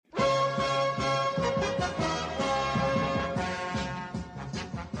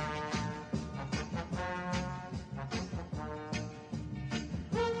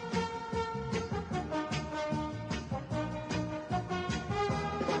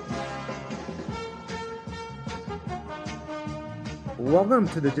Welcome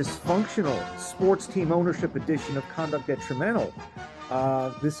to the dysfunctional sports team ownership edition of Conduct Detrimental.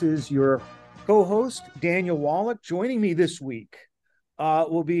 This is your co-host, Daniel Wallach. Joining me this week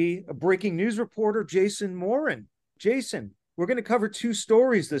will be a breaking news reporter, Jason Morin. Jason, we're going to cover two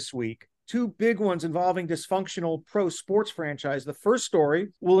stories this week, two big ones involving dysfunctional pro sports franchise. The first story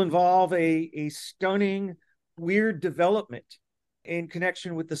will involve a stunning, weird development in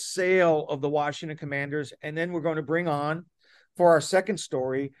connection with the sale of the Washington Commanders. And then we're going to bring on, for our second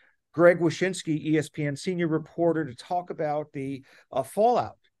story, Greg Wyshynski, ESPN senior reporter, to talk about the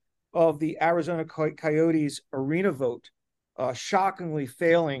fallout of the Arizona Coyotes arena vote, shockingly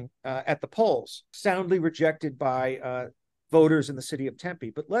failing at the polls, soundly rejected by voters in the city of Tempe.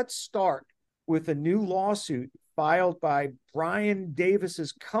 But let's start with a new lawsuit filed by Brian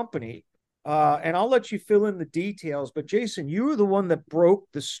Davis's company. And I'll let you fill in the details. But Jason, you were the one that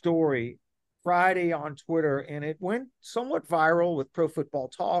broke the story Friday on Twitter, and it went somewhat viral with Pro Football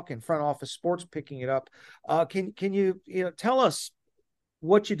Talk and Front Office Sports picking it up. Can you tell us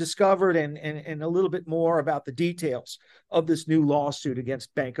what you discovered and a little bit more about the details of this new lawsuit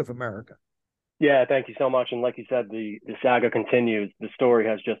against Bank of America? Yeah, thank you so much. And like you said, the saga continues. The story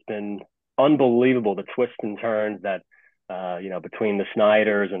has just been unbelievable. The twists and turns that between the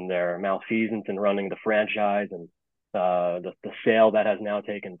Snyders and their malfeasance in running the franchise, and the sale that has now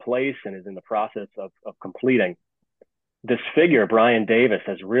taken place and is in the process of completing. This figure, Brian Davis,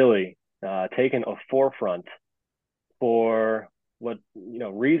 has really taken a forefront for what,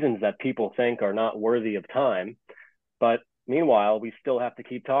 reasons that people think are not worthy of time. But meanwhile, we still have to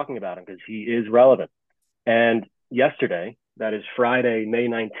keep talking about him because he is relevant. And yesterday, that is Friday, May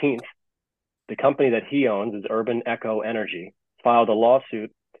 19th, the company that he owns is Urban Echo Energy, filed a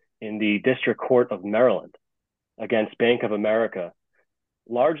lawsuit in the District Court of Maryland against Bank of America,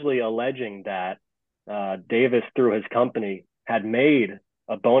 largely alleging that Davis, through his company, had made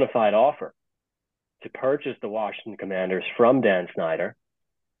a bona fide offer to purchase the Washington Commanders from Dan Snyder,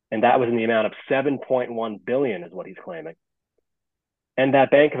 and that was in the amount of $7.1 billion, is what he's claiming. And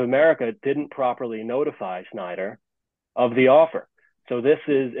that Bank of America didn't properly notify Snyder of the offer. So this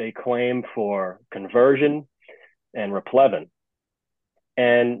is a claim for conversion and replevin.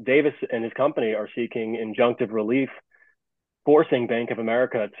 And Davis and his company are seeking injunctive relief, forcing Bank of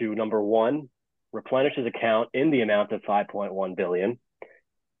America to, number one, replenish his account in the amount of $5.1 billion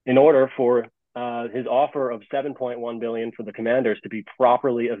in order for his offer of $7.1 billion for the Commanders to be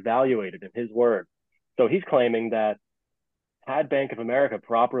properly evaluated, in his word. So he's claiming that had Bank of America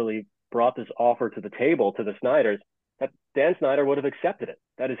properly brought this offer to the table to the Snyders, that Dan Snyder would have accepted it.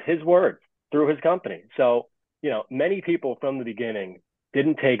 That is his word through his company. So, many people from the beginning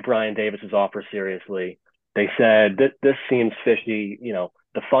didn't take Brian Davis's offer seriously. They said that this seems fishy.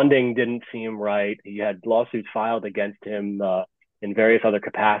 The funding didn't seem right. He had lawsuits filed against him in various other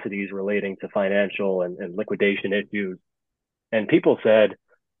capacities relating to financial and liquidation issues. And people said,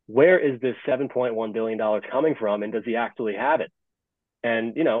 where is this $7.1 billion coming from? And does he actually have it?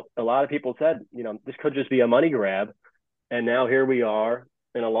 And, a lot of people said, this could just be a money grab. And now here we are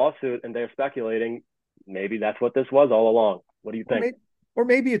in a lawsuit, and they're speculating maybe that's what this was all along. What do you think? Or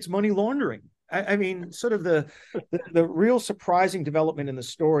maybe it's money laundering. I mean, sort of the real surprising development in the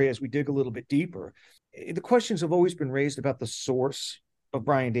story as we dig a little bit deeper. The questions have always been raised about the source of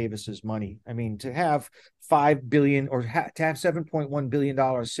Brian Davis's money. I mean, to have $5 billion or to have $7.1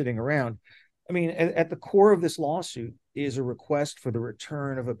 billion sitting around. I mean, at the core of this lawsuit is a request for the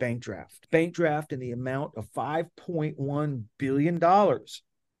return of a bank draft in the amount of $5.1 billion,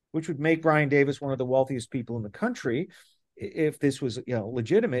 which would make Brian Davis one of the wealthiest people in the country if this was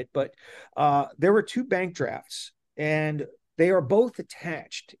legitimate. But there were two bank drafts, and they are both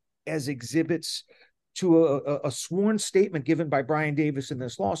attached as exhibits to a sworn statement given by Brian Davis in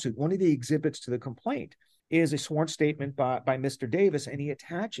this lawsuit. One of the exhibits to the complaint is a sworn statement by Mr. Davis, and he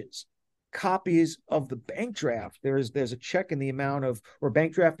attaches copies of the bank draft. There's a check in the amount of, or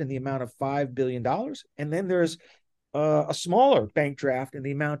bank draft in the amount of $5 billion. And then there's a smaller bank draft in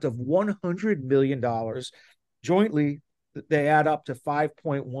the amount of $100 million. Jointly, they add up to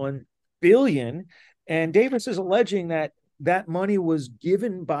 $5.1 billion. And Davis is alleging that that money was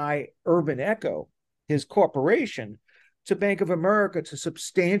given by Urban Echo, his corporation, to Bank of America to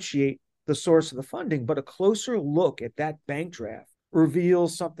substantiate the source of the funding. But a closer look at that bank draft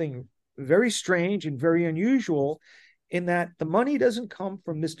reveals something very strange and very unusual, in that the money doesn't come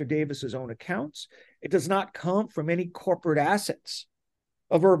from Mr. Davis's own accounts. It does not come from any corporate assets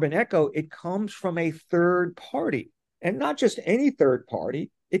of Urban Echo. It comes from a third party, and not just any third party.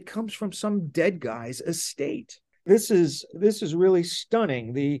 It comes from some dead guy's estate. This is really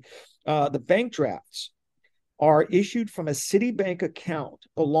stunning. The bank drafts are issued from a Citibank account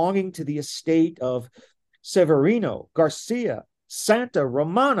belonging to the estate of Severino Garcia Santa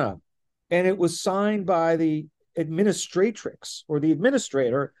Romana, and it was signed by the administratrix or the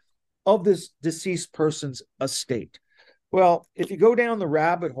administrator of this deceased person's estate. Well, if you go down the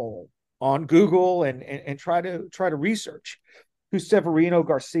rabbit hole on Google and try to research who Severino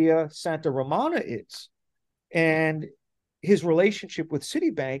Garcia Santa Romana is and his relationship with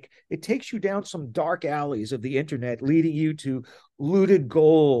Citibank, it takes you down some dark alleys of the internet, leading you to looted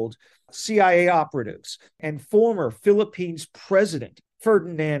gold, CIA operatives, and former Philippines president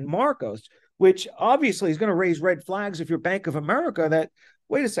Ferdinand Marcos, which obviously is going to raise red flags if you're Bank of America. That,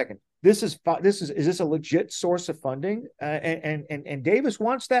 wait a second, is this a legit source of funding? And Davis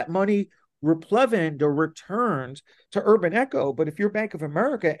wants that money replevened or returned to Urban Echo. But if you're Bank of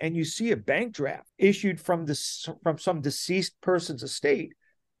America and you see a bank draft issued from some deceased person's estate,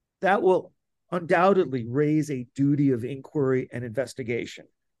 that will undoubtedly raise a duty of inquiry and investigation.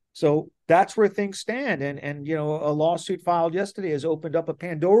 So that's where things stand. And a lawsuit filed yesterday has opened up a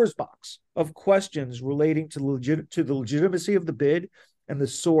Pandora's box of questions relating to the legitimacy of the bid and the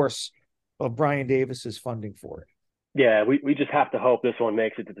source of Brian Davis's funding for it. Yeah, we just have to hope this one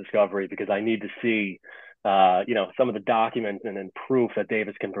makes it to discovery, because I need to see, some of the documents and proof that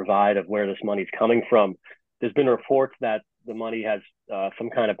Davis can provide of where this money's coming from. There's been reports that the money has some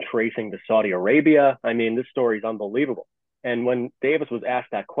kind of tracing to Saudi Arabia. I mean, this story is unbelievable. And when Davis was asked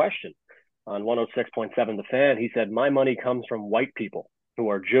that question on 106.7 The Fan, he said, "My money comes from white people who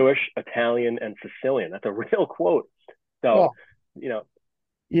are Jewish, Italian, and Sicilian." That's a real quote. So,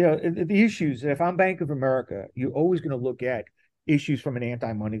 the issues, if I'm Bank of America, you're always going to look at issues from an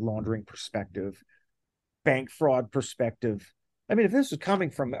anti-money laundering perspective, bank fraud perspective. I mean, if this is coming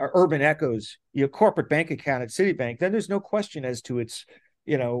from Urban Echo's corporate bank account at Citibank, then there's no question as to its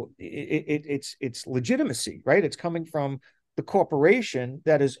legitimacy, right? It's coming from the corporation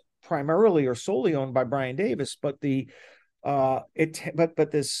that is primarily or solely owned by Brian Davis, but this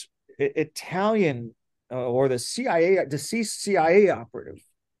Italian or the CIA, deceased CIA operative,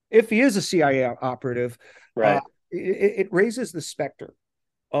 if he is a CIA operative, right, it raises the specter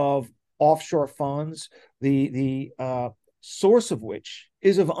of offshore funds, the source of which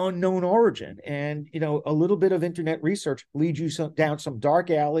is of unknown origin. And, a little bit of internet research leads you down some dark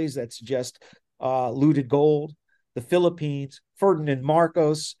alleys that suggest looted gold, the Philippines, Ferdinand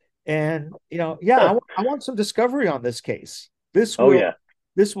Marcos. And, I want some discovery on this case. This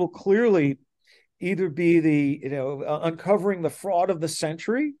will clearly either be the, uncovering the fraud of the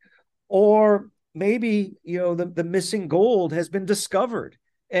century, or maybe, the missing gold has been discovered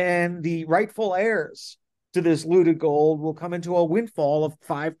and the rightful heirs to this looted gold will come into a windfall of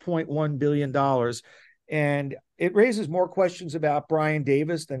 $5.1 billion. And it raises more questions about Brian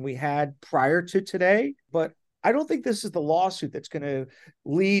Davis than we had prior to today. But I don't think this is the lawsuit that's going to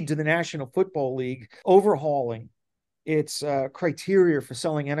lead to the National Football League overhauling its criteria for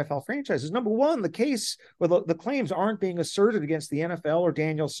selling NFL franchises. Number one, the case or the claims aren't being asserted against the NFL or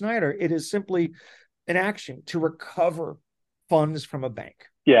Daniel Snyder. It is simply an action to recover funds from a bank.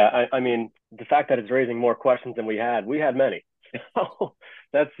 Yeah, I mean, the fact that it's raising more questions than we had many. So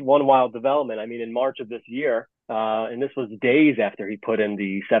that's one wild development. I mean, in March of this year, and this was days after he put in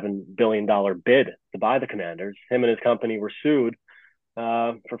the $7 billion bid to buy the Commanders, him and his company were sued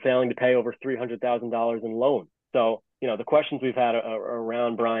for failing to pay over $300,000 in loans. So, the questions we've had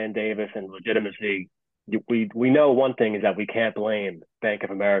around Brian Davis and legitimacy, we know one thing is that we can't blame Bank of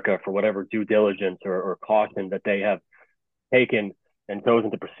America for whatever due diligence or caution that they have taken and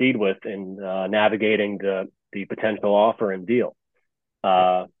chosen to proceed with in navigating the potential offer and deal.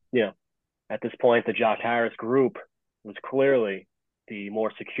 At this point, the Josh Harris group was clearly the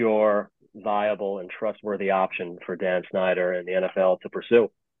more secure, viable, and trustworthy option for Dan Snyder and the NFL to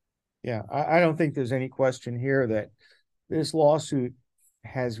pursue. Yeah, I don't think there's any question here that this lawsuit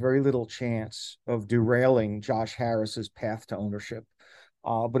has very little chance of derailing Josh Harris's path to ownership.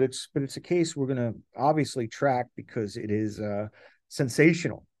 But it's a case we're going to obviously track because it is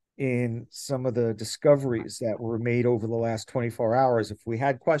sensational in some of the discoveries that were made over the last 24 hours. If we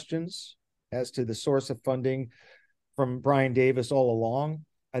had questions as to the source of funding from Brian Davis all along,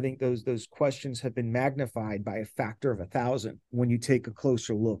 I think those questions have been magnified by a factor of 1,000 when you take a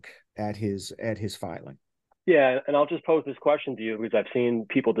closer look at his filing. Yeah, and I'll just pose this question to you because I've seen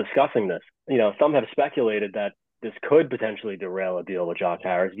people discussing this. Some have speculated that this could potentially derail a deal with Josh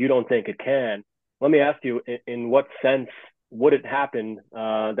Harris. You don't think it can. Let me ask you, in what sense would it happen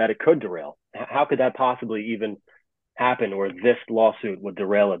that it could derail? How could that possibly even happen where this lawsuit would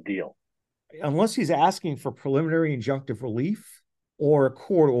derail a deal? Unless he's asking for preliminary injunctive relief or a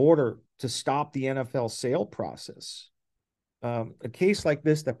court order to stop the NFL sale process. A case like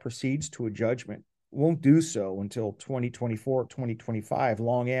this that proceeds to a judgment won't do so until 2024, 2025,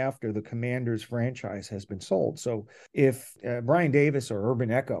 long after the Commanders franchise has been sold. So if Brian Davis or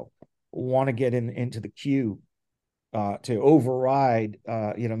Urban Echo want to get into the queue to override,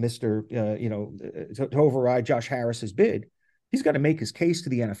 to override Josh Harris's bid, he's got to make his case to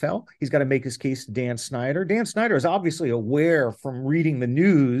the NFL. He's got to make his case to Dan Snyder. Dan Snyder is obviously aware from reading the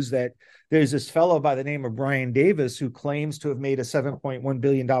news that there's this fellow by the name of Brian Davis who claims to have made a $7.1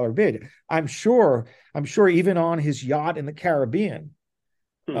 billion bid. I'm sure even on his yacht in the Caribbean,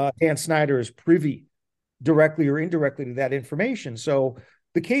 Dan Snyder is privy directly or indirectly to that information. So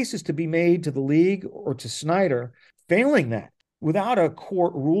the case is to be made to the league or to Snyder. Failing that, without a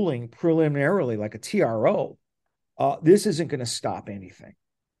court ruling preliminarily like a TRO, this isn't going to stop anything.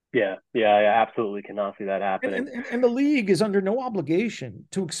 Yeah, I absolutely cannot see that happening. And the league is under no obligation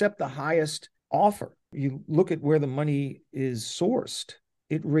to accept the highest offer. You look at where the money is sourced,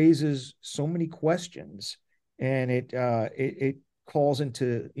 it raises so many questions, and it calls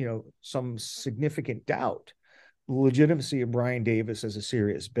into some significant doubt the legitimacy of Brian Davis as a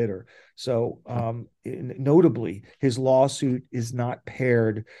serious bidder. So notably, his lawsuit is not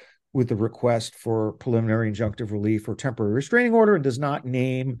paired with the request for preliminary injunctive relief or temporary restraining order, and does not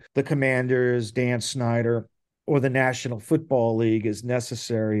name the Commanders, Dan Snyder, or the National Football League as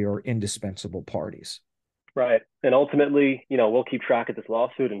necessary or indispensable parties. Right. And ultimately, we'll keep track of this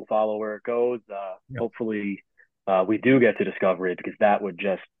lawsuit and follow where it goes. Hopefully we do get to discovery, because that would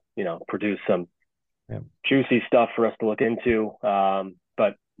just, produce some juicy stuff for us to look into.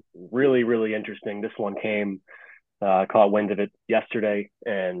 But really, really interesting. This one caught wind of it yesterday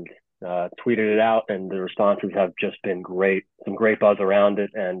and tweeted it out, and the responses have just been great. Some great buzz around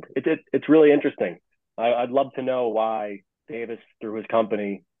it, and it's really interesting. I'd love to know why Davis, through his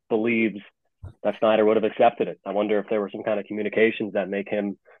company, believes that Snyder would have accepted it. I wonder if there were some kind of communications that make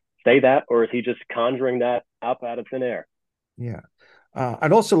him say that, or is he just conjuring that up out of thin air? Yeah.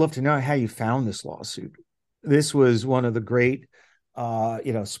 I'd also love to know how you found this lawsuit. This was one of the great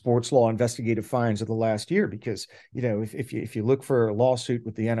sports law investigative finds of the last year, because, if you look for a lawsuit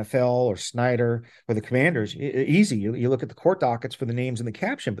with the NFL or Snyder or the Commanders, easy. You look at the court dockets for the names in the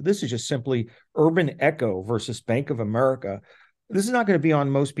caption, but this is just simply Urban Echo versus Bank of America. This is not going to be on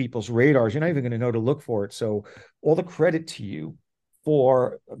most people's radars. You're not even going to know to look for it. So all the credit to you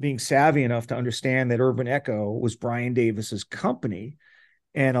for being savvy enough to understand that Urban Echo was Brian Davis's company.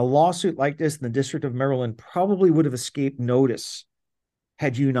 And a lawsuit like this in the District of Maryland probably would have escaped notice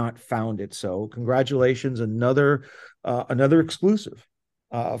had you not found it. So congratulations, another exclusive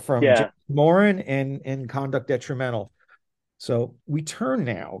from Jeff Morin and Conduct Detrimental. So we turn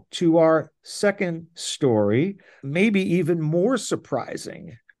now to our second story, maybe even more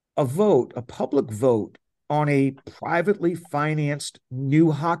surprising, a public vote on a privately financed new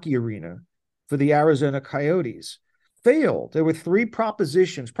hockey arena for the Arizona Coyotes failed. There were three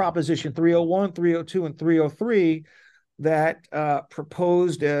propositions, Proposition 301, 302, and 303, that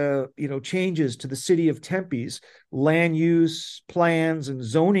proposed changes to the city of Tempe's land use plans and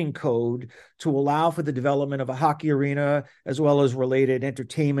zoning code to allow for the development of a hockey arena, as well as related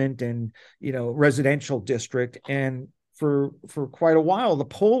entertainment and residential district. And for quite a while, the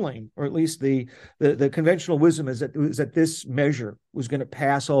polling, or at least the conventional wisdom, is that this measure was going to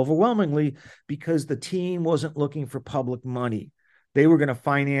pass overwhelmingly, because the team wasn't looking for public money. They were going to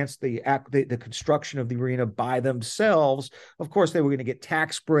finance the construction of the arena by themselves. Of course, they were going to get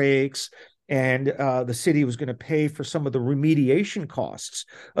tax breaks, and the city was going to pay for some of the remediation costs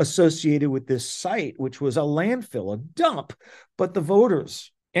associated with this site, which was a landfill, a dump. But the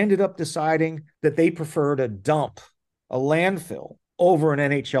voters ended up deciding that they preferred a dump, a landfill, over an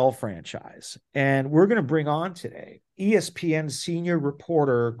NHL franchise. And we're going to bring on today ESPN senior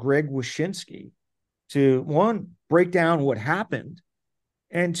reporter Greg Wyshynski to, one, break down what happened,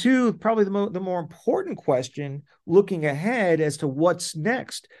 and two, probably the more important question, looking ahead as to what's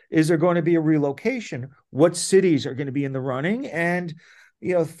next. Is there going to be a relocation? What cities are going to be in the running? And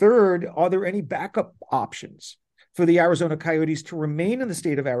third, are there any backup options for the Arizona Coyotes to remain in the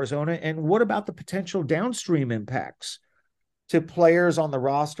state of Arizona? And what about the potential downstream impacts to players on the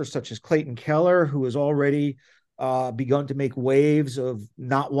roster, such as Clayton Keller, who has already begun to make waves of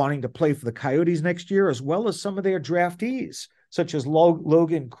not wanting to play for the Coyotes next year, as well as some of their draftees, such as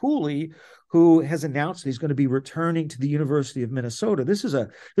Logan Cooley, who has announced that he's going to be returning to the University of Minnesota. This is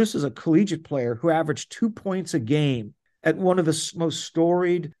a collegiate player who averaged 2 points a game at one of the most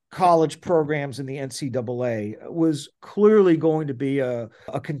storied college programs in the NCAA, was clearly going to be a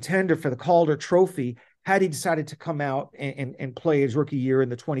contender for the Calder Trophy had he decided to come out and play his rookie year in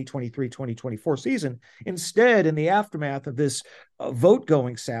the 2023-2024 season. Instead, in the aftermath of this vote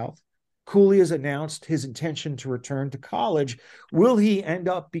going south, Cooley has announced his intention to return to college. Will he end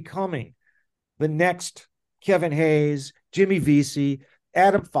up becoming the next Kevin Hayes, Jimmy Vesey,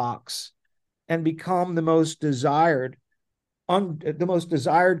 Adam Fox, and become the most desired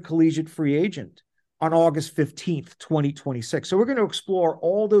collegiate free agent on August 15th, 2026? So we're going to explore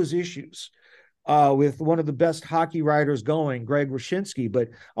all those issues with one of the best hockey writers going, Greg Wyshynski. But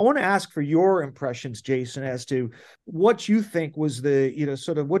I want to ask for your impressions, Jason, as to what you think was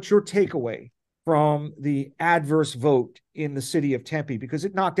what's your takeaway from the adverse vote in the city of Tempe, because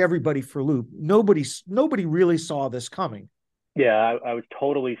it knocked everybody for a loop. Nobody really saw this coming. Yeah, I was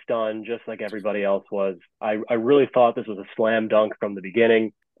totally stunned, just like everybody else was. I really thought this was a slam dunk from the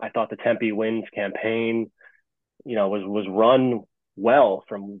beginning. I thought the Tempe Wins campaign, was run well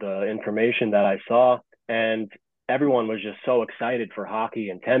from the information that I saw, and everyone was just so excited for hockey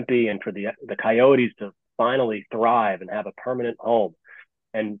in Tempe and for the Coyotes to finally thrive and have a permanent home.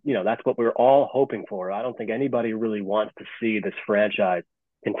 And that's what we're all hoping for. I don't think anybody really wants to see this franchise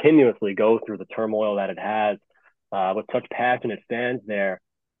continuously go through the turmoil that it has, with such passionate fans there.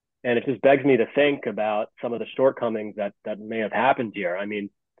 And it just begs me to think about some of the shortcomings that may have happened here. I mean,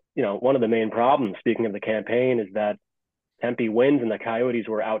 one of the main problems, speaking of the campaign, is that Tempe Wins and the Coyotes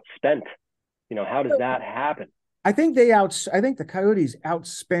were outspent. How does that happen? I think the Coyotes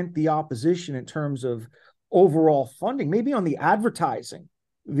outspent the opposition in terms of overall funding. Maybe on the advertising,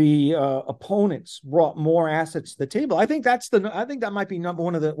 the opponents brought more assets to the table. I think that might be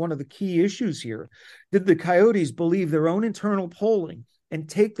one of the key issues here. Did the Coyotes believe their own internal polling and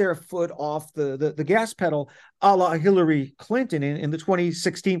take their foot off the gas pedal, a la Hillary Clinton in the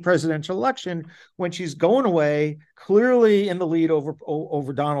 2016 presidential election, when she's going away, clearly in the lead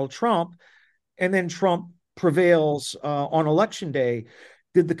over Donald Trump, and then Trump prevails on election day?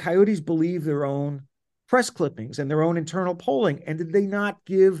 Did the Coyotes believe their own press clippings and their own internal polling? And did they not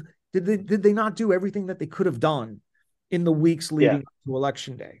do everything that they could have done in the weeks leading up to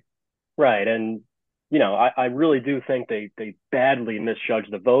election day? Right. And I really do think they badly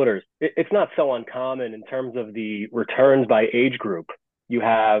misjudged the voters. It's not so uncommon in terms of the returns by age group. You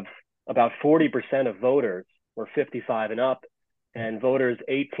have about 40% of voters were 55 and up, and voters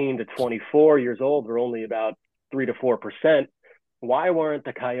 18 to 24 years old were only about 3 to 4%. Why weren't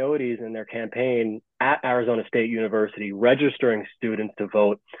the Coyotes in their campaign at Arizona State University registering students to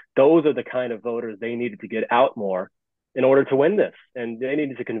vote? Those are the kind of voters they needed to get out more in order to win this. And they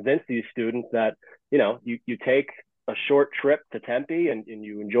needed to convince these students that, you take a short trip to Tempe and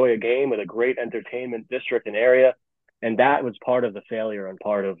you enjoy a game with a great entertainment district and area. And that was part of the failure on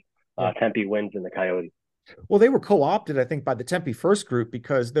part of Tempe Wins and the Coyotes. Well, they were co-opted, I think, by the Tempe First Group,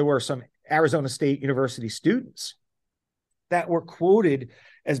 because there were some Arizona State University students that were quoted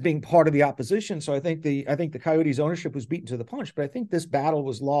as being part of the opposition. So I think the Coyotes ownership was beaten to the punch. But I think this battle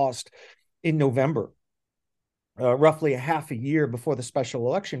was lost in November, roughly a half a year before the special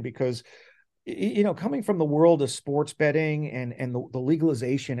election, because coming from the world of sports betting and the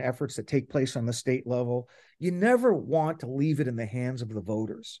legalization efforts that take place on the state level, you never want to leave it in the hands of the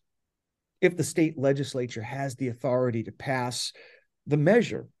voters. If the state legislature has the authority to pass the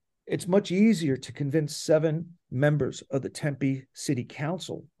measure, it's much easier to convince 7 members of the Tempe City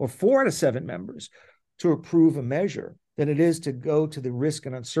Council, or 4 out of 7 members, to approve a measure than it is to go to the risk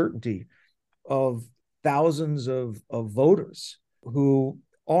and uncertainty of thousands of voters who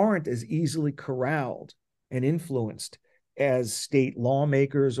aren't as easily corralled and influenced as state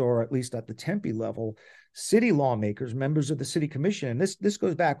lawmakers, or at least at the Tempe level, city lawmakers, members of the city commission. And this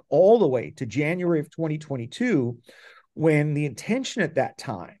goes back all the way to January of 2022, when the intention at that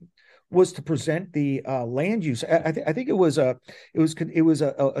time was to present the land use. I think it was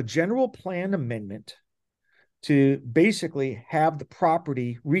a general plan amendment to basically have the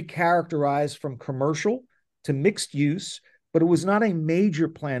property recharacterized from commercial to mixed use, but it was not a major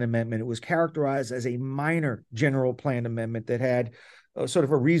plan amendment. It was characterized as a minor general plan amendment that had sort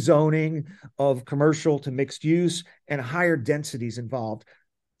of a rezoning of commercial to mixed use and higher densities involved.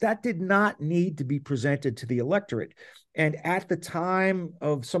 That did not need to be presented to the electorate. And at the time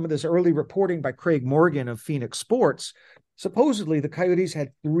of some of this early reporting by Craig Morgan of Phoenix Sports, supposedly the Coyotes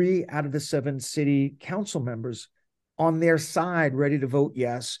had 3 out of the 7 city council members on their side ready to vote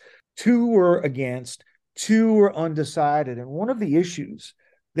yes. 2 were against, 2 were undecided. And one of the issues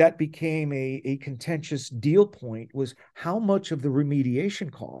that became a contentious deal point was how much of the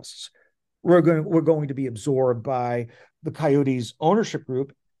remediation costs were going to be absorbed by the Coyotes ownership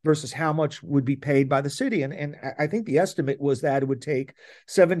group versus how much would be paid by the city. And I think the estimate was that it would take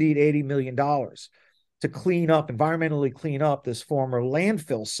 $70 to $80 million to environmentally clean up this former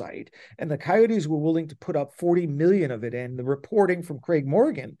landfill site. And the Coyotes were willing to put up 40 million of it. And the reporting from Craig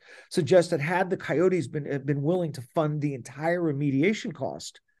Morgan suggests that had the Coyotes been willing to fund the entire remediation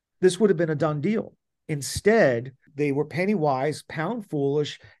cost, this would have been a done deal. Instead, they were penny wise, pound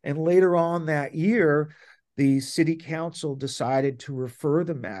foolish. And later on that year, the city council decided to refer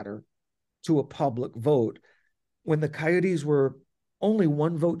the matter to a public vote when the Coyotes were only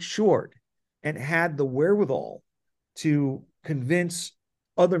one vote short and had the wherewithal to convince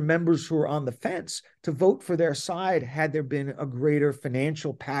other members who were on the fence to vote for their side had there been a greater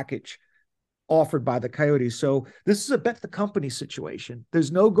financial package offered by the Coyotes. So this is a bet the company situation.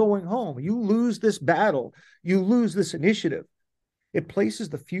 There's no going home. You lose this battle, you lose this initiative. It places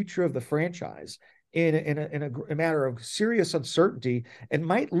the future of the franchise in a matter of serious uncertainty and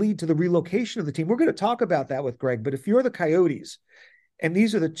might lead to the relocation of the team. We're going to talk about that with Greg, but if you're the Coyotes, and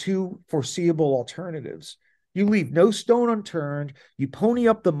these are the two foreseeable alternatives, you leave no stone unturned, you pony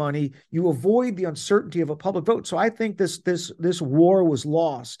up the money, you avoid the uncertainty of a public vote. So I think this war was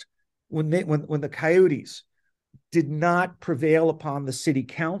lost when the Coyotes did not prevail upon the city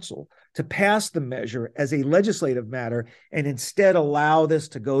council to pass the measure as a legislative matter and instead allow this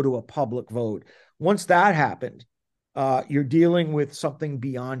to go to a public vote. Once that happened, you're dealing with something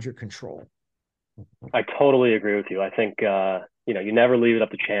beyond your control. I totally agree with you. I think, you never leave it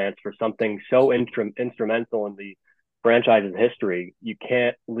up to chance for something so instrumental in the franchise's history. You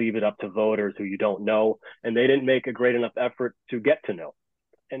can't leave it up to voters who you don't know, and they didn't make a great enough effort to get to know.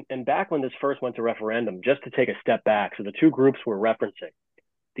 And back when this first went to referendum, just to take a step back, so the two groups we're referencing,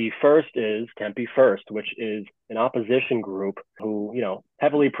 the first is Tempe First, which is an opposition group who,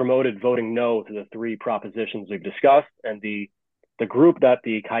 heavily promoted voting no to the three propositions we've discussed. And the group that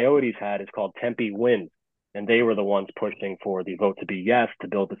the Coyotes had is called Tempe Wins. And they were the ones pushing for the vote to be yes, to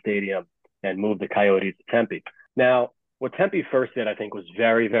build the stadium and move the Coyotes to Tempe. Now, what Tempe First did, I think, was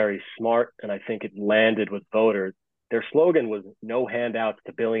very, very smart. And I think it landed with voters. Their slogan was no handouts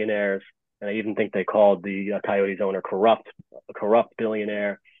to billionaires. And I even think they called the Coyotes owner a corrupt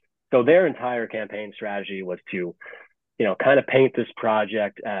billionaire. So their entire campaign strategy was to, kind of paint this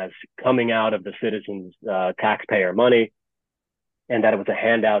project as coming out of the citizens' taxpayer money, and that it was a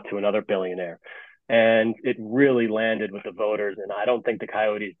handout to another billionaire. And it really landed with the voters. And I don't think the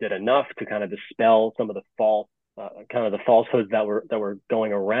Coyotes did enough to kind of dispel some of the falsehoods that were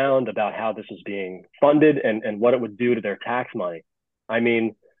going around about how this was being funded and what it would do to their tax money. I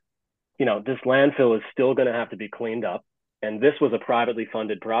mean, this landfill is still going to have to be cleaned up. And this was a privately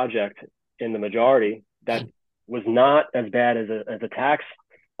funded project in the majority that was not as bad as a tax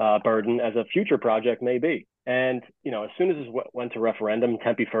burden as a future project may be. And, as soon as this went to referendum,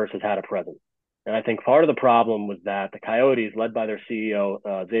 Tempe First has had a presence. And I think part of the problem was that the Coyotes, led by their CEO,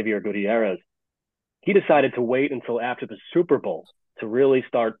 Xavier Gutierrez, he decided to wait until after the Super Bowl to really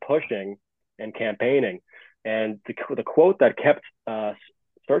start pushing and campaigning. And the quote that kept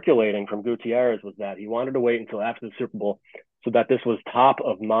circulating from Gutierrez was that he wanted to wait until after the Super Bowl so that this was top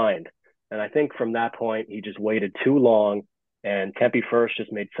of mind. And I think from that point, he just waited too long, and Tempe First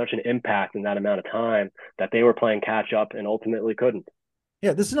just made such an impact in that amount of time that they were playing catch up and ultimately couldn't.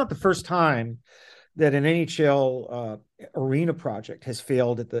 Yeah, this is not the first time that an NHL arena project has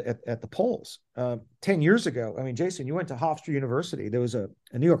failed at the polls. 10 years ago, I mean, Jason, you went to Hofstra University. There was a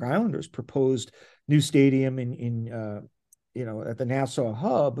New York Islanders proposed new stadium at the Nassau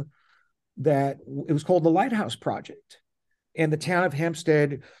hub that it was called the Lighthouse Project, and the town of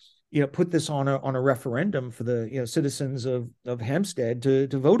Hempstead, put this on a referendum for the citizens of Hempstead to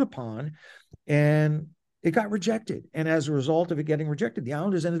vote upon, and it got rejected. And as a result of it getting rejected, the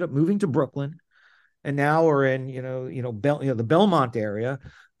Islanders ended up moving to Brooklyn, and now we're in the Belmont area.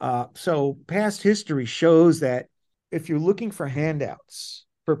 So past history shows that if you're looking for handouts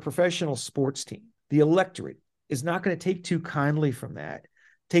for a professional sports team, the electorate is not going to take too kindly to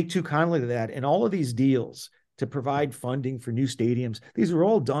that. And all of these deals to provide funding for new stadiums, these were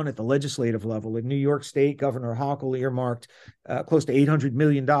all done at the legislative level. In New York State, Governor Hochul earmarked close to $800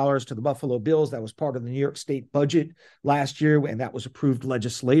 million to the Buffalo Bills. That was part of the New York State budget last year, and that was approved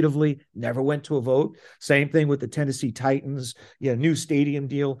legislatively, never went to a vote. Same thing with the Tennessee Titans, new stadium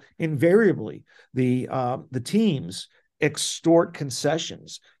deal. Invariably, the teams extort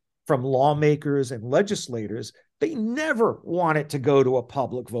concessions from lawmakers and legislators. They never want it to go to a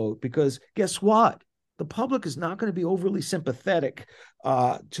public vote because guess what? The public is not going to be overly sympathetic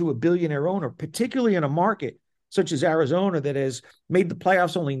to a billionaire owner, particularly in a market such as Arizona that has made the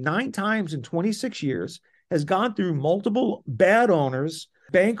playoffs only 9 times in 26 years, has gone through multiple bad owners,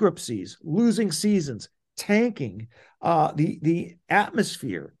 bankruptcies, losing seasons, tanking. The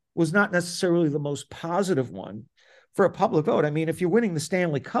atmosphere was not necessarily the most positive one for a public vote. I mean, if you're winning the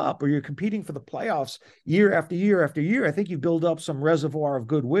Stanley Cup or you're competing for the playoffs year after year after year, I think you build up some reservoir of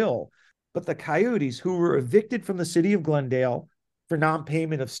goodwill. But the Coyotes, who were evicted from the city of Glendale for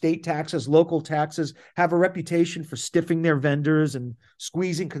non-payment of state taxes, local taxes, have a reputation for stiffing their vendors and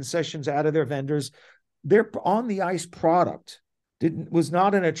squeezing concessions out of their vendors. Their on the ice product was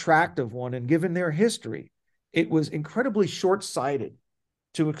not an attractive one. And given their history, it was incredibly short-sighted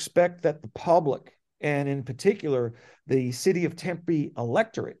to expect that the public, and in particular, the city of Tempe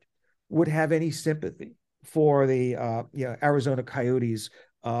electorate, would have any sympathy for the Arizona Coyotes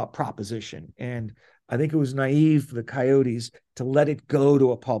proposition. And I think it was naive for the Coyotes to let it go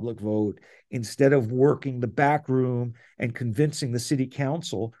to a public vote instead of working the back room and convincing the city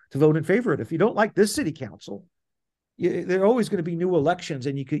council to vote in favor of it. If you don't like this city council, there are always going to be new elections,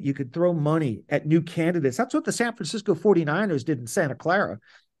 and you could throw money at new candidates. That's what the San Francisco 49ers did in Santa Clara.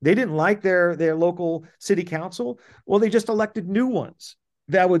 They didn't like their local city council. Well, they just elected new ones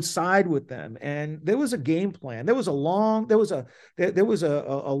that would side with them. And there was a game plan. There was a long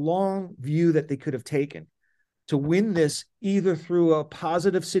view that they could have taken to win this, either through a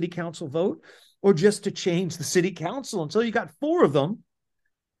positive city council vote or just to change the city council until you got 4 of them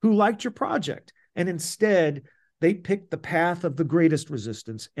who liked your project. And instead, they picked the path of the greatest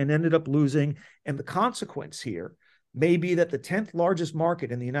resistance and ended up losing. And the consequence here may be that the 10th largest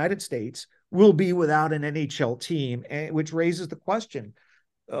market in the United States will be without an NHL team, which raises the question,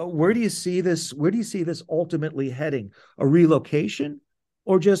 where do you see this? Where do you see this ultimately heading? A relocation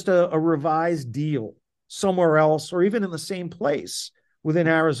or just a revised deal somewhere else, or even in the same place within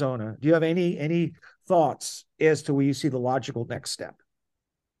Arizona? Do you have any thoughts as to where you see the logical next step?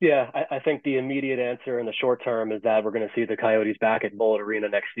 Yeah, I think the immediate answer in the short term is that we're going to see the Coyotes back at Bullet Arena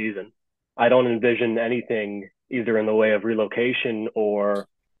next season. I don't envision anything either in the way of relocation or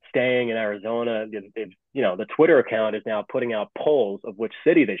staying in Arizona. The Twitter account is now putting out polls of which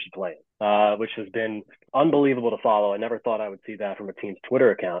city they should play in, which has been unbelievable to follow. I never thought I would see that from a team's Twitter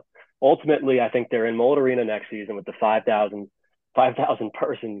account. Ultimately, I think they're in Mullet Arena next season with the 5,000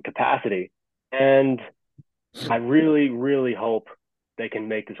 person capacity. And I really, really hope they can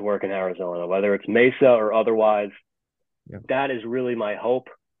make this work in Arizona, whether it's Mesa or otherwise. Yeah. That is really my hope.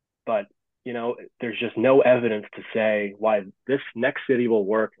 But, there's just no evidence to say why this next city will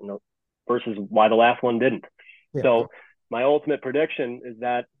work versus why the last one didn't. Yeah. So my ultimate prediction is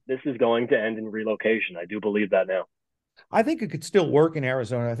that this is going to end in relocation. I do believe that now. I think it could still work in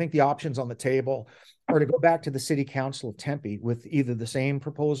Arizona. I think the options on the table are to go back to the city council of Tempe with either the same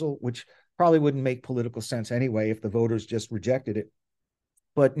proposal, which probably wouldn't make political sense anyway if the voters just rejected it,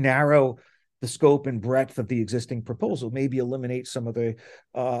 but narrow the scope and breadth of the existing proposal, maybe eliminate some of the,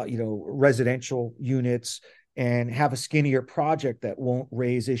 residential units and have a skinnier project that won't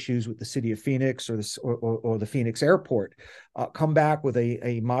raise issues with the city of Phoenix or the Phoenix airport. Come back with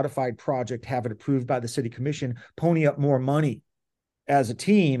a modified project, have it approved by the city commission, pony up more money as a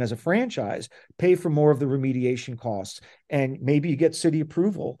team, as a franchise, pay for more of the remediation costs, and maybe you get city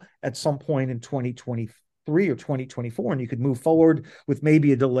approval at some point in 2023 or 2024, and you could move forward with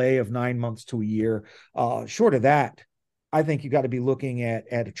maybe a delay of 9 months to a year. Short of that, I think you got to be looking at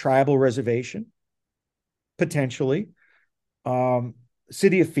a tribal reservation, potentially,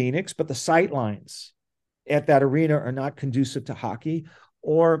 city of Phoenix, but the sight lines at that arena are not conducive to hockey.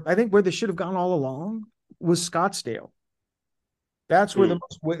 Or I think where they should have gone all along was Scottsdale. That's where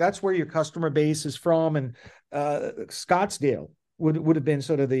that's where your customer base is from, and Scottsdale would have been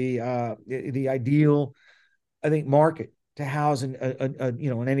sort of the ideal, I think, market to house an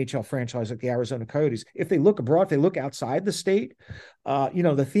NHL franchise like the Arizona Coyotes. If they look abroad, if they look outside the state,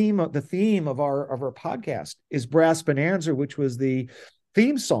 the theme of our podcast is Brass Bonanza, which was the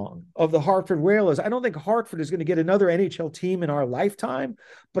theme song of the Hartford Whalers. I don't think Hartford is going to get another NHL team in our lifetime,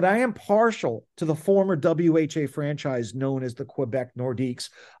 but I am partial to the former WHA franchise known as the Quebec Nordiques.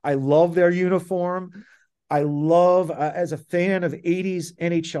 I love their uniform. I love, as a fan of 80s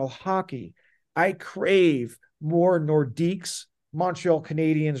NHL hockey, I crave more Nordiques, Montreal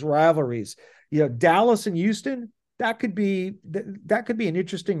Canadiens rivalries. Dallas and Houston, that could be an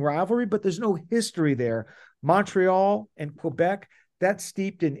interesting rivalry, but there's no history there. Montreal and Quebec, that's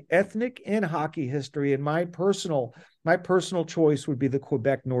steeped in ethnic and hockey history, and my personal choice would be the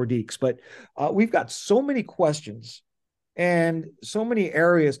Quebec Nordiques. But we've got so many questions and so many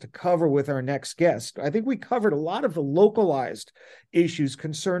areas to cover with our next guest. I think we covered a lot of the localized issues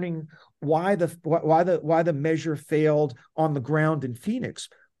concerning why the measure failed on the ground in Phoenix.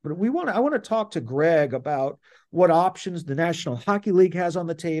 But I want to talk to Greg about what options the National Hockey League has on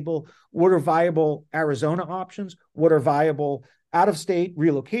the table, what are viable Arizona options, what are viable out-of-state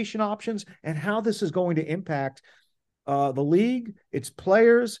relocation options, and how this is going to impact the league, its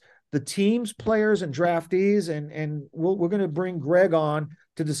players, the teams, players, and draftees. And we're going to bring Greg on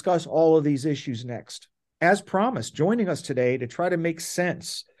to discuss all of these issues next. As promised, joining us today to try to make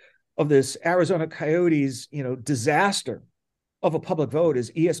sense of this Arizona Coyotes, disaster of a public vote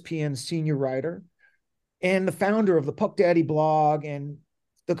is ESPN senior writer and the founder of the Puck Daddy blog and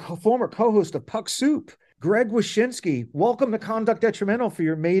the former co-host of Puck Soup, Greg Wyshynski. Welcome to Conduct Detrimental for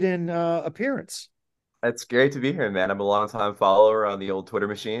your maiden appearance. It's great to be here, man. I'm a longtime follower on the old Twitter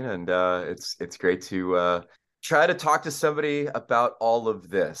machine, and it's great to try to talk to somebody about all of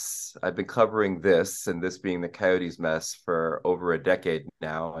this. I've been covering this, and this being the Coyotes mess, for over a decade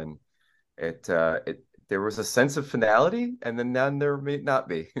now, and it there was a sense of finality, and then none there may not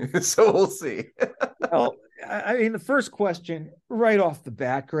be. So we'll see. Well, I mean, the first question right off the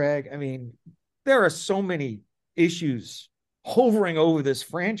bat, Greg, I mean, there are so many issues hovering over this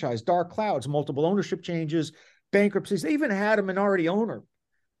franchise, dark clouds, multiple ownership changes, bankruptcies. They even had a minority owner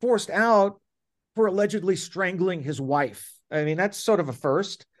forced out for allegedly strangling his wife. I mean, that's sort of a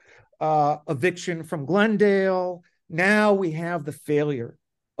first. Eviction from Glendale. Now we have the failure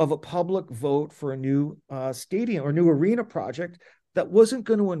of a public vote for a new stadium or new arena project that wasn't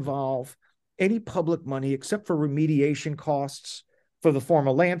going to involve any public money except for remediation costs for the former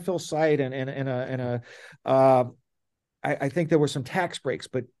landfill site I think there were some tax breaks,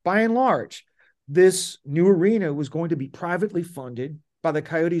 but by and large, this new arena was going to be privately funded by the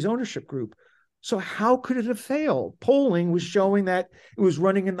Coyotes ownership group. So how could it have failed? Polling was showing that it was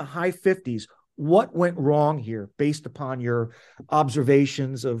running in the high 50s. What went wrong here based upon your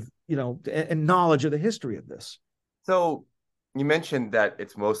observations of, and knowledge of the history of this? So you mentioned that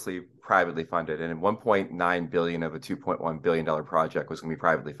it's mostly privately funded, and $1.9 billion of a $2.1 billion project was going to be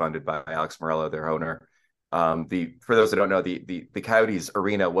privately funded by Alex Morello, their owner. For those that don't know, the Coyotes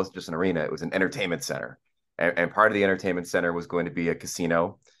arena wasn't just an arena; it was an entertainment center, and part of the entertainment center was going to be a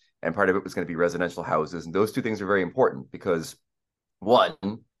casino, and part of it was going to be residential houses. And those two things are very important because, one,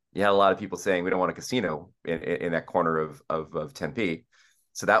 you had a lot of people saying we don't want a casino in that corner of Tempe,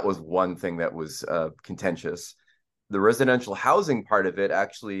 so that was one thing that was contentious. The residential housing part of it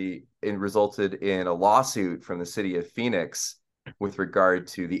actually resulted in a lawsuit from the city of Phoenix with regard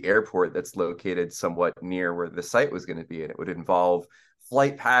to the airport that's located somewhat near where the site was going to be. And it would involve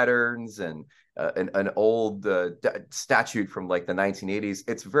flight patterns and an old statute from like the 1980s.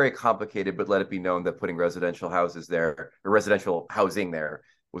 It's very complicated, but let it be known that putting residential houses there, or residential housing there,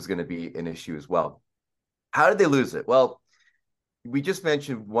 was going to be an issue as well. How did they lose it? Well, we just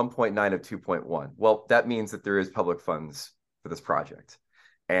mentioned 1.9 of 2.1. Well, that means that there is public funds for this project.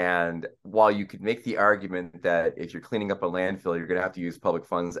 And while you could make the argument that if you're cleaning up a landfill, you're going to have to use public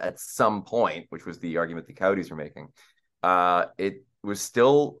funds at some point, which was the argument the Coyotes were making, it was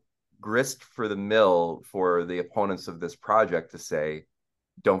still grist for the mill for the opponents of this project to say,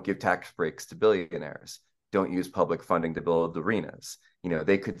 don't give tax breaks to billionaires. Don't use public funding to build arenas.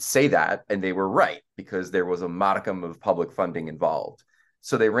 They could say that, and they were right, because there was a modicum of public funding involved.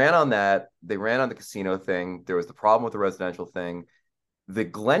 So they ran on that. They ran on the casino thing. There was the problem with the residential thing. The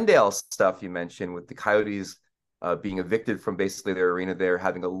Glendale stuff you mentioned with the Coyotes being evicted from basically their arena there,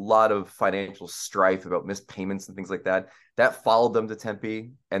 having a lot of financial strife about missed payments and things like that, that followed them to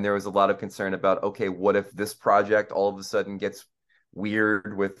Tempe. And there was a lot of concern about, okay, what if this project all of a sudden gets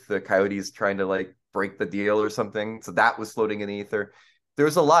weird with the Coyotes trying to like break the deal or something? So that was floating in the ether. There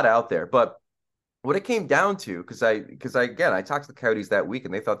was a lot out there, but what it came down to, because I talked to the Coyotes that week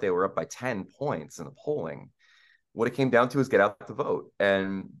and they thought they were up by 10 points in the polling. What it came down to is get out the vote.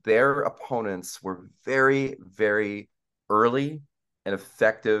 And their opponents were very, very early and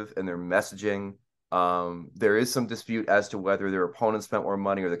effective in their messaging. There is some dispute as to whether their opponents spent more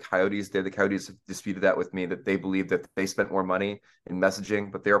money or the Coyotes did. The Coyotes have disputed that with me, that they believe that they spent more money in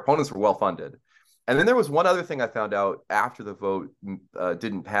messaging, but their opponents were well funded. And then there was one other thing I found out after the vote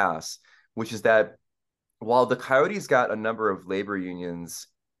didn't pass, which is that while the Coyotes got a number of labor unions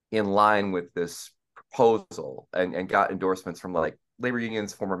in line with this proposal and got endorsements from like labor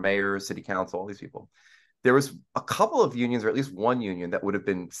unions, former mayors, city council, all these people, there was a couple of unions, or at least one union, that would have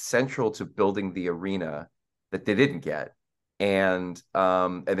been central to building the arena that they didn't get. And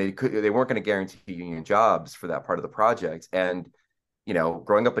they weren't going to guarantee union jobs for that part of the project. And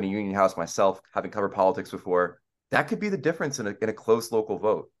growing up in a union house myself, having covered politics before, that could be the difference in a close local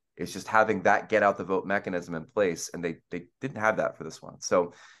vote. It's just having that get out the vote mechanism in place, and they didn't have that for this one.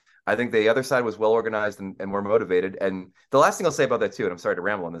 So I think the other side was well organized and more motivated. And the last thing I'll say about that too, and I'm sorry to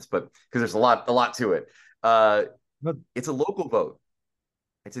ramble on this, but because there's a lot to it. It's a local vote.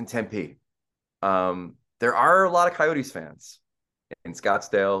 It's in Tempe. There are a lot of Coyotes fans. in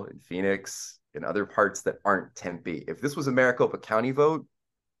Scottsdale, in Phoenix, in other parts that aren't Tempe. If this was a Maricopa County vote,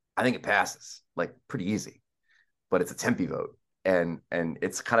 I think it passes like pretty easy. But it's a Tempe vote, and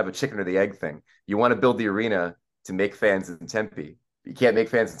it's kind of a chicken or the egg thing. You want to build the arena to make fans in Tempe. You can't make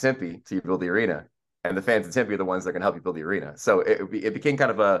fans in Tempe till you build the arena, and the fans in Tempe are the ones that are going to help you build the arena. So it became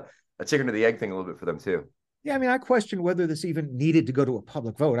kind of a chicken or the egg thing a little bit for them too. Yeah, I mean, I question whether this even needed to go to a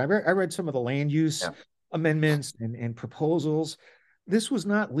public vote. I read some of the land use amendments and proposals. This was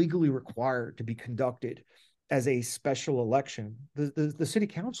not legally required to be conducted as a special election. The city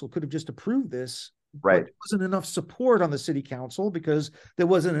council could have just approved this, right? But there wasn't enough support on the city council because there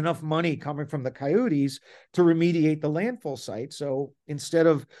wasn't enough money coming from the Coyotes to remediate the landfill site. So instead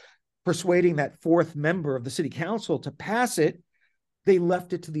of persuading that fourth member of the city council to pass it, they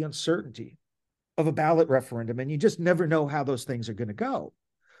left it to the uncertainty of a ballot referendum, and you just never know how those things are going to go.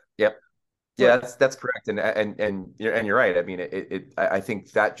 Yep. Yeah, that's correct, and you're right. I mean, I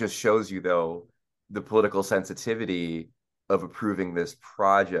think that just shows you though the political sensitivity of approving this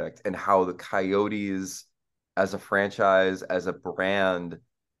project and how the Coyotes, as a franchise, as a brand,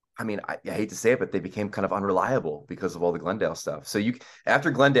 I mean, I hate to say it, but they became kind of unreliable because of all the Glendale stuff. So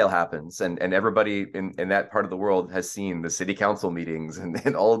after Glendale happens, and everybody in that part of the world has seen the city council meetings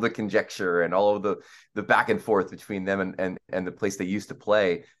and all of the conjecture and all of the back and forth between them and the place they used to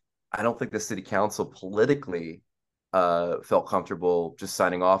play, I don't think the city council politically felt comfortable just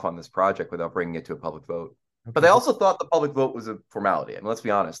signing off on this project without bringing it to a public vote. Okay. But they also thought the public vote was a formality. I mean, let's be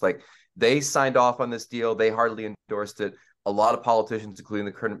honest, like they signed off on this deal. They hardly endorsed it. A lot of politicians, including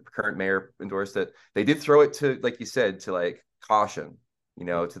the current mayor, endorsed it. They did throw it to, like you said, to like caution,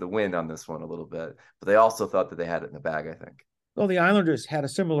 to the wind on this one a little bit. But they also thought that they had it in the bag, I think. Well, the Islanders had a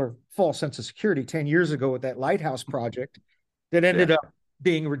similar false sense of security 10 years ago with that lighthouse project that ended up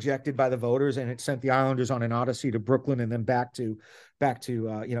being rejected by the voters, and it sent the Islanders on an odyssey to Brooklyn and then back to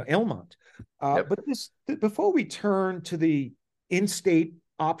Elmont. But before we turn to the in-state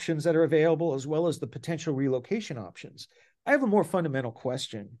options that are available, as well as the potential relocation options, I have a more fundamental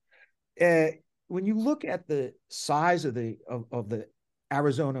question. When you look at the size of the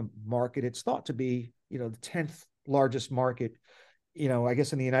Arizona market, it's thought to be, the 10th largest market, I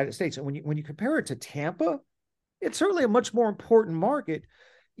guess in the United States. And when you compare it to Tampa, it's certainly a much more important market.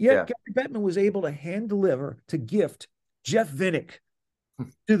 Yet Gary Bettman was able to hand deliver, to gift Jeff Vinik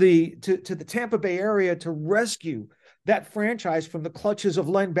to the Tampa Bay area to rescue that franchise from the clutches of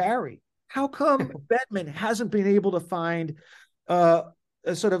Len Barry. How come Bettman hasn't been able to find a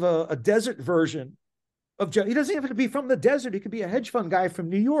sort of a desert version of Jeff? He doesn't have to be from the desert. He could be a hedge fund guy from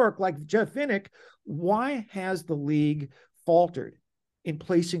New York like Jeff Vinik. Why has the league faltered in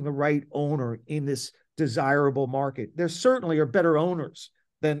placing the right owner in this desirable market? There certainly are better owners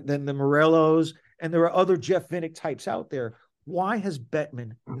than the Morellos, and there are other Jeff Vinik types out there. Why has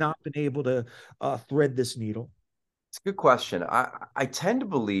Bettman not been able to thread this needle? It's a good question. I tend to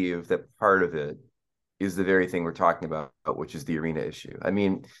believe that part of it is the very thing we're talking about, which is the arena issue. I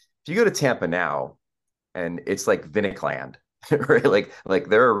mean, if you go to Tampa now, and it's like Vinik land, right? Like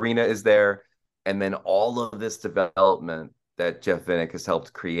their arena is there, and then all of this development that Jeff Vinik has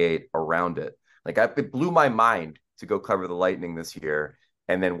helped create around it. Like it blew my mind to go cover the Lightning this year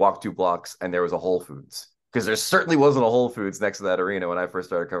and then walk 2 blocks and there was a Whole Foods, because there certainly wasn't a Whole Foods next to that arena when I first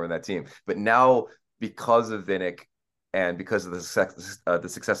started covering that team. But now, because of Vinik and because of the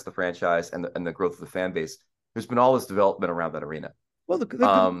success of the franchise and the growth of the fan base, there's been all this development around that arena. Well,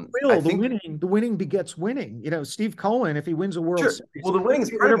 the winning begets winning. Steve Cohen, if he wins a World Series, well, the winning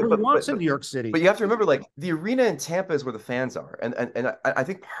is part of it, whatever he wants in New York City. But you have to remember, like the arena in Tampa is where the fans are, and I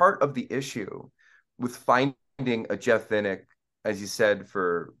think part of the issue with finding a Jeff Vinik, as you said,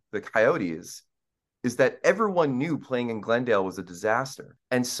 for the Coyotes, is that everyone knew playing in Glendale was a disaster.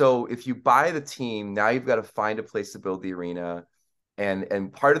 And so if you buy the team, now you've got to find a place to build the arena.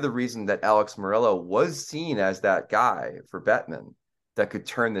 And part of the reason that Alex Morello was seen as that guy for Bettman that could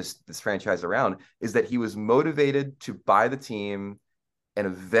turn this franchise around is that he was motivated to buy the team and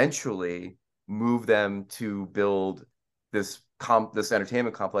eventually move them to build this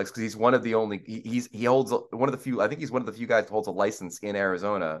entertainment complex, because he's one of the only he holds one of the few, I think he's one of the few guys that holds a license in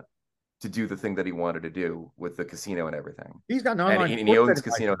Arizona to do the thing that he wanted to do with the casino and everything. He's got an online and he owns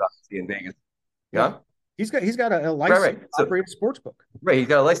casino in Vegas. Yeah. He's got a license right. to operate a sports book. Right, he's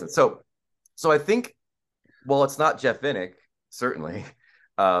got a license. So I think, well, it's not Jeff Vinik, certainly,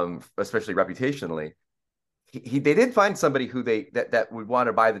 especially reputationally. They did find somebody who that would want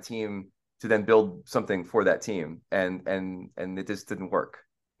to buy the team to then build something for that team, and it just didn't work.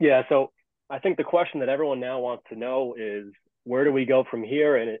 Yeah, so I think the question that everyone now wants to know is, where do we go from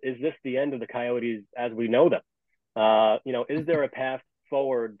here? And is this the end of the Coyotes as we know them? Is there a path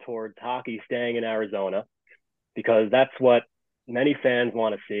forward towards hockey staying in Arizona? Because that's what many fans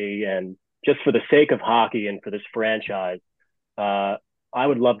want to see. And just for the sake of hockey and for this franchise, uh, I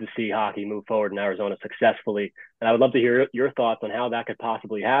would love to see hockey move forward in Arizona successfully. And I would love to hear your thoughts on how that could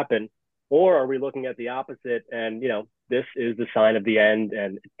possibly happen. Or are we looking at the opposite and, this is the sign of the end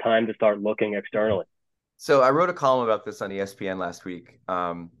and it's time to start looking externally? So I wrote a column about this on ESPN last week,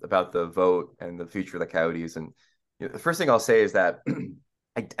 about the vote and the future of the Coyotes. And the first thing I'll say is that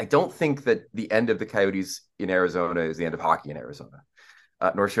I don't think that the end of the Coyotes in Arizona is the end of hockey in Arizona,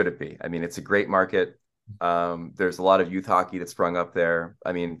 nor should it be. I mean, it's a great market. There's a lot of youth hockey that sprung up there.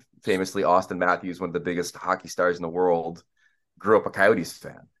 I mean, famously, Austin Matthews, one of the biggest hockey stars in the world, grew up a Coyotes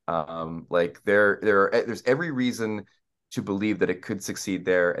fan. There's every reason to believe that it could succeed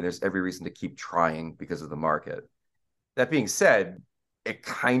there, and there's every reason to keep trying because of the market. That being said, it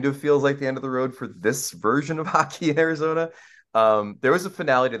kind of feels like the end of the road for this version of hockey in Arizona. There was a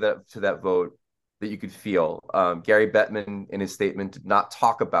finality to that vote that you could feel. Gary Bettman, in his statement, did not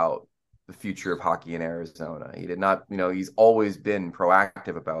talk about the future of hockey in Arizona. He did not, he's always been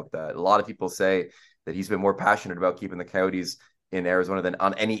proactive about that. A lot of people say that he's been more passionate about keeping the Coyotes in Arizona than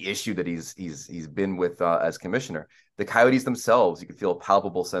on any issue that he's been with as commissioner. The Coyotes themselves, you can feel a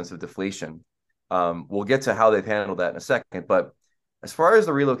palpable sense of deflation. We'll get to how they've handled that in a second, but as far as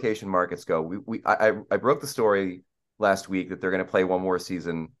the relocation markets go, I broke the story last week that they're going to play one more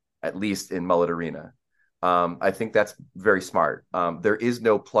season at least in Mullet Arena. I think that's very smart. There is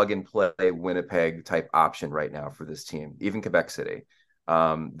no plug and play Winnipeg type option right now for this team, even Quebec City.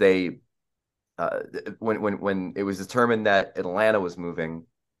 When it was determined that Atlanta was moving,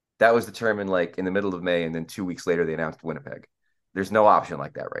 that was determined like in the middle of May, and then 2 weeks later they announced Winnipeg. There's no option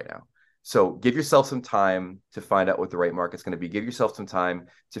like that right now. So give yourself some time to find out what the right market's going to be. Give yourself some time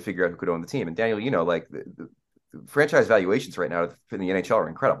to figure out who could own the team. And Daniel, the franchise valuations right now in the NHL are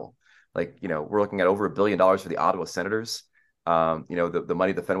incredible. We're looking at over $1 billion for the Ottawa Senators. The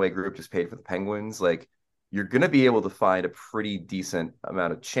money the Fenway Group just paid for the Penguins. You're going to be able to find a pretty decent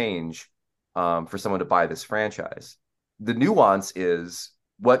amount of change for someone to buy this franchise. The nuance is,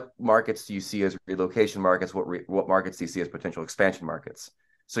 what markets do you see as relocation markets? What markets do you see as potential expansion markets?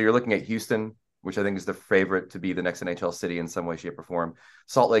 So you're looking at Houston, which I think is the favorite to be the next NHL city in some way, shape, or form.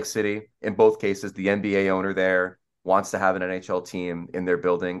 Salt Lake City, in both cases, the NBA owner there wants to have an NHL team in their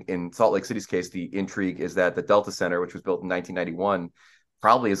building. In Salt Lake City's case, the intrigue is that the Delta Center, which was built in 1991,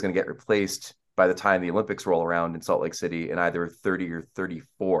 probably is going to get replaced by the time the Olympics roll around in Salt Lake City in either 30 or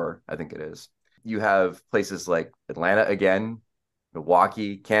 34, I think it is. You have places like Atlanta again,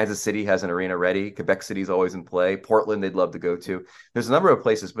 Milwaukee, Kansas City has an arena ready. Quebec City's always in play. Portland, they'd love to go to. There's a number of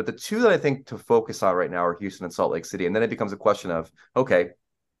places, but the two that I think to focus on right now are Houston and Salt Lake City. And then it becomes a question of, okay,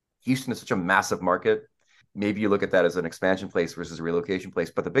 Houston is such a massive market. Maybe you look at that as an expansion place versus a relocation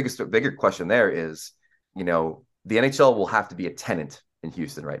place. But the bigger question there is, the NHL will have to be a tenant in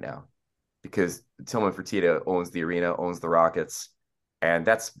Houston right now, because Tillman Fertitta owns the arena, owns the Rockets. And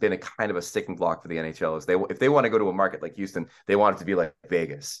that's been a kind of a sticking block for the NHL. If they want to go to a market like Houston, they want it to be like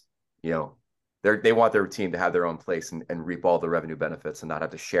Vegas. They want their team to have their own place and reap all the revenue benefits and not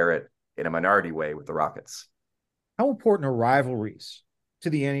have to share it in a minority way with the Rockets. How important are rivalries to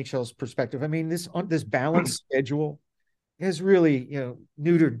the NHL's perspective? I mean, this balanced schedule has really,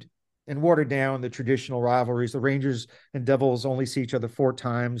 neutered and watered down the traditional rivalries. The Rangers and Devils only see each other 4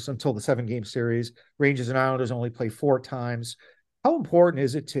 times until the 7-game series. Rangers and Islanders only play 4 times. How important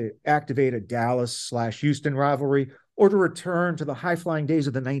is it to activate a Dallas/Houston rivalry, or to return to the high-flying days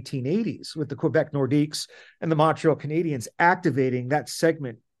of the 1980s with the Quebec Nordiques and the Montreal Canadiens activating that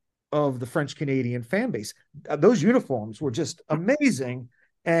segment of the French-Canadian fan base? Those uniforms were just amazing.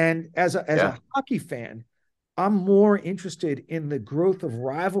 And as a hockey fan, I'm more interested in the growth of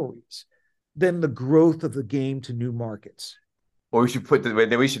rivalries than the growth of the game to new markets. Well, we should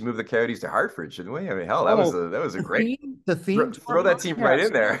move the Coyotes to Hartford, shouldn't we? I mean, hell, that was a great theme. Throw that team right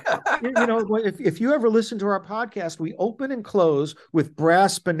in there. If you ever listen to our podcast, we open and close with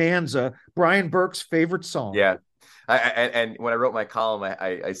Brass Bonanza, Brian Burke's favorite song. Yeah. And when I wrote my column,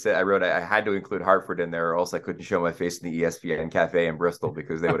 I said I had to include Hartford in there, or else I couldn't show my face in the ESPN cafe in Bristol,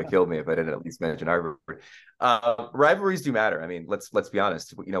 because they would have killed me if I didn't at least mention Hartford. Rivalries do matter. I mean, let's be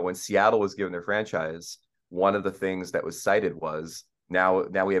honest. When Seattle was given their franchise, one of the things that was cited was now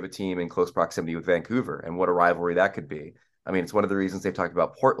we have a team in close proximity with Vancouver, and what a rivalry that could be. I mean, it's one of the reasons they've talked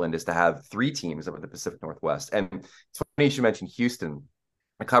about Portland is to have 3 teams over the Pacific Northwest. And it's funny you should mention Houston.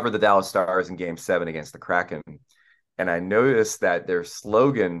 I covered the Dallas Stars in Game 7 against the Kraken, and I noticed that their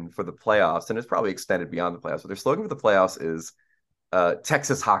slogan for the playoffs, and it's probably extended beyond the playoffs, but their slogan for the playoffs is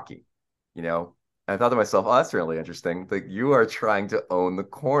Texas hockey. I I thought to myself, oh, that's really interesting. Like you are trying to own the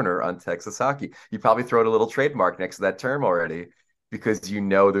corner on Texas hockey. You probably throw a little trademark next to that term already because you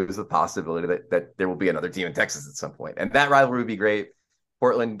know there's a possibility that there will be another team in Texas at some point. And that rivalry would be great.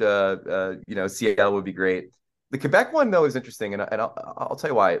 Portland, Seattle would be great. The Quebec one, though, is interesting. And I'll tell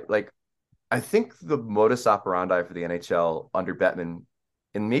you why. Like, I think the modus operandi for the NHL under Bettman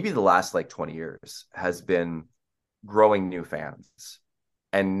in maybe the last like 20 years has been growing new fans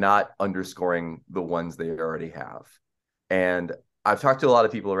and not underscoring the ones they already have. And I've talked to a lot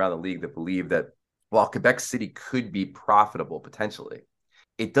of people around the league that believe that while Quebec City could be profitable potentially,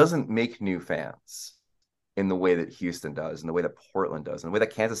 it doesn't make new fans in the way that Houston does, in the way that Portland does, in the way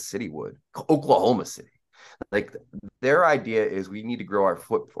that Kansas City would, Oklahoma City. Like their idea is we need to grow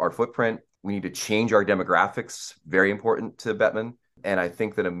our footprint. We need to change our demographics. Very important to Bettman. And I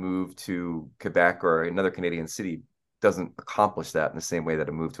think that a move to Quebec or another Canadian city doesn't accomplish that in the same way that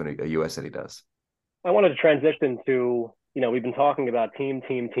a move to a U.S. city does. I wanted to transition to, we've been talking about team,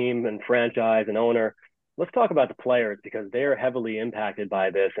 and franchise and owner. Let's talk about the players because they're heavily impacted by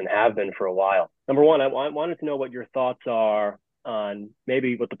this and have been for a while. Number one, I wanted to know what your thoughts are on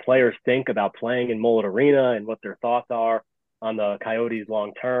maybe what the players think about playing in Mullet Arena and what their thoughts are on the Coyotes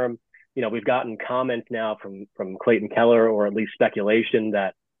long term. We've gotten comments now from Clayton Keller, or at least speculation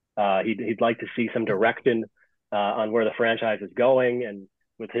that he'd like to see some direction on where the franchise is going and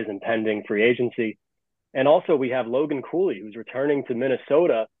with his impending free agency. And also we have Logan Cooley, who's returning to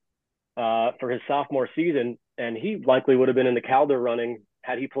Minnesota for his sophomore season, and he likely would have been in the Calder running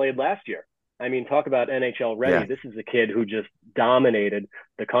had he played last year. I mean, talk about NHL ready. Yeah. This is a kid who just dominated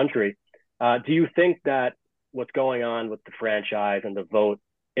the country. Do you think that what's going on with the franchise and the vote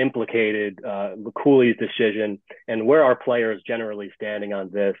implicated Cooley's decision, and where are players generally standing on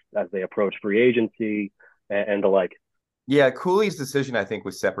this as they approach free agency and the like? Yeah, Cooley's decision, I think,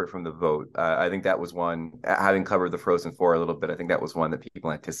 was separate from the vote. I think that was one, having covered the Frozen Four a little bit, I think that was one that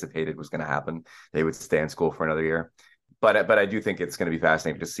people anticipated was going to happen. They would stay in school for another year. But I do think it's going to be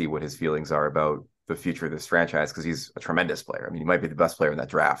fascinating to see what his feelings are about the future of this franchise, because he's a tremendous player. I mean, he might be the best player in that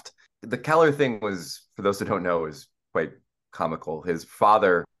draft. The Keller thing was, for those who don't know, is quite comical. His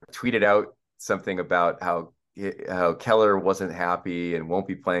father tweeted out something about how Keller wasn't happy and won't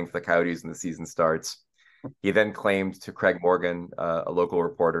be playing for the Coyotes when the season starts. He then claimed to Craig Morgan, a local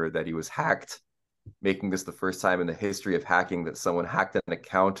reporter, that he was hacked, making this the first time in the history of hacking that someone hacked an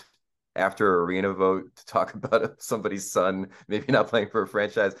account after an arena vote to talk about somebody's son maybe not playing for a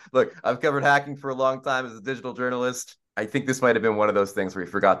franchise. Look, I've covered hacking for a long time as a digital journalist. I think this might have been one of those things where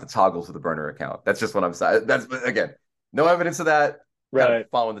he forgot to toggle to the burner account. That's just what I'm saying. That's, again, no evidence of that. Right. Kind of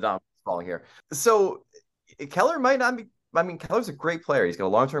following the dominoes falling here. So Keller might not be, I mean, Keller's a great player. He's got a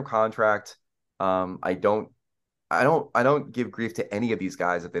long-term contract. I don't give grief to any of these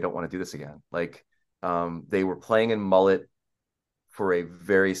guys if they don't want to do this again. Like, they were playing in Mullet for a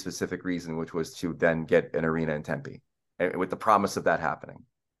very specific reason, which was to then get an arena in Tempe, and with the promise of that happening.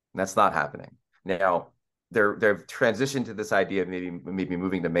 And that's not happening. Now, they've transitioned to this idea of maybe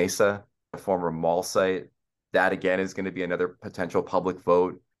moving to Mesa, a former mall site. That again is going to be another potential public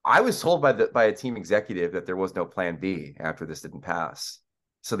vote. I was told by a team executive that there was no plan B after this didn't pass.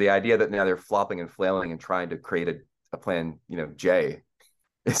 So the idea that now they're flopping and flailing and trying to create a plan, J,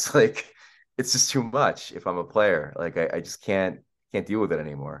 it's like, it's just too much if I'm a player. Like I just can't deal with it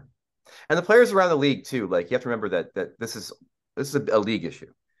anymore. And the players around the league too, like you have to remember that this is a league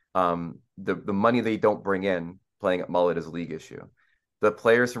issue. The money they don't bring in playing at Mullet is a league issue. The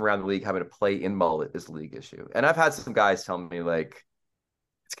players from around the league having to play in Mullet is a league issue. And I've had some guys tell me like,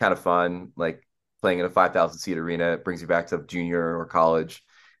 it's kind of fun, like playing in a 5,000 seat arena. It brings you back to junior or college.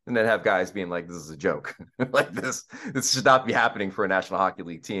 And then have guys being like, this is a joke. Like this should not be happening for a National Hockey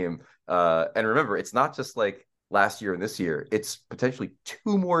League team. And remember, it's not just like last year and this year. It's potentially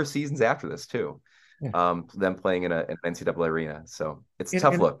 2 more seasons after this too. Yeah. Them playing in an NCAA arena. So it's a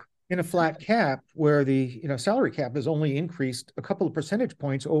tough look. In a flat cap where the salary cap has only increased a couple of percentage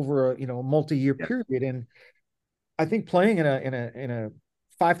points over a multi-year period. And I think playing in a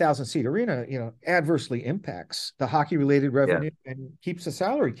 5,000 seat arena, adversely impacts the hockey related revenue and keeps the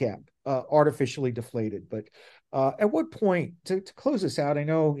salary cap artificially deflated. But at what point, to close this out, I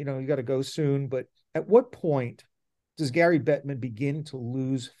know, you got to go soon, but at what point does Gary Bettman begin to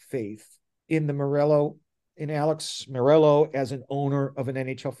lose faith in Alex Meruelo as an owner of an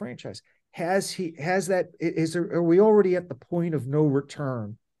NHL franchise? Are we already at the point of no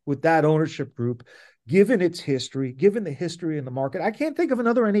return with that ownership group? Given its history, given the history in the market, I can't think of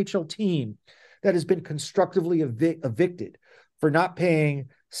another NHL team that has been constructively evicted for not paying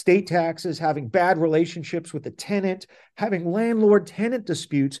state taxes, having bad relationships with the tenant, having landlord-tenant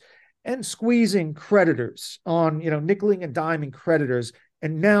disputes, and squeezing creditors on, nickeling and diming creditors,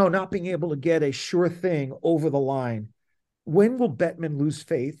 and now not being able to get a sure thing over the line. When will Bettman lose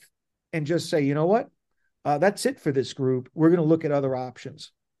faith and just say, you know what? That's it for this group. We're going to look at other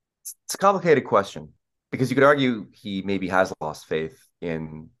options. It's a complicated question because you could argue he maybe has lost faith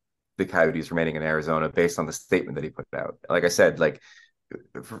in the Coyotes remaining in Arizona based on the statement that he put out. Like I said, like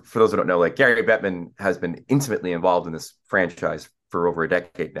for those who don't know, like Gary Bettman has been intimately involved in this franchise for over a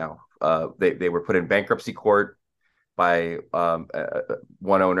decade now. They were put in bankruptcy court by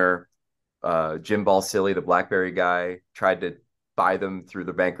one owner, Jim Balsillie, the BlackBerry guy, tried to buy them through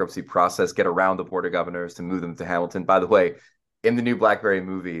the bankruptcy process, get around the board of governors to move them to Hamilton. By the way, in the new BlackBerry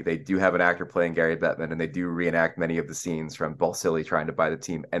movie, they do have an actor playing Gary Bettman, and they do reenact many of the scenes from Balsillie trying to buy the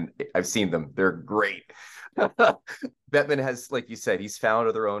team. And I've seen them; they're great. Bettman has, like you said, he's found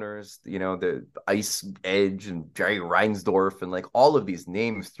other owners, the Ice Edge and Jerry Reinsdorf and like all of these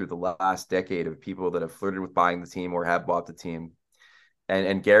names through the last decade of people that have flirted with buying the team or have bought the team.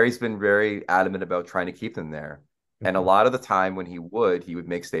 And Gary's been very adamant about trying to keep them there. Mm-hmm. And a lot of the time when he would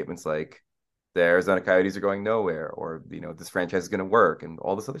make statements like, the Arizona Coyotes are going nowhere, or, this franchise is going to work and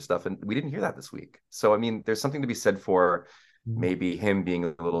all this other stuff. And we didn't hear that this week. So, I mean, there's something to be said for maybe him being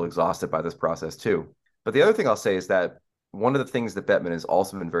a little exhausted by this process too. But the other thing I'll say is that one of the things that Bettman has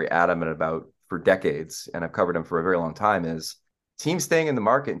also been very adamant about for decades, and I've covered him for a very long time, is teams staying in the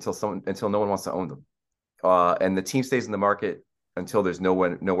market until no one wants to own them. And the team stays in the market until there's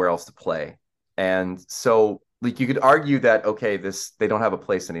nowhere else to play. And so, like, you could argue that, okay, they don't have a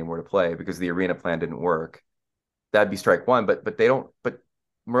place anymore to play because the arena plan didn't work. That'd be strike one, but they don't. But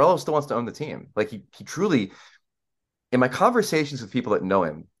Morello still wants to own the team. Like he truly, in my conversations with people that know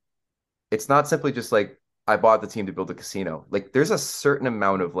him, it's not simply just like, I bought the team to build a casino. Like there's a certain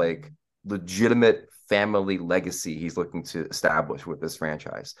amount of like legitimate family legacy he's looking to establish with this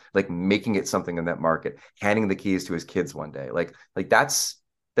franchise, like making it something in that market, handing the keys to his kids one day. Like that's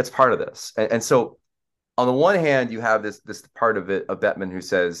part of this. And so on the one hand, you have this part of Bettman who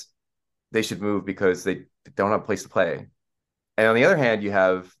says they should move because they don't have a place to play. And on the other hand, you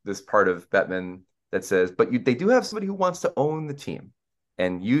have this part of Bettman that says, but they do have somebody who wants to own the team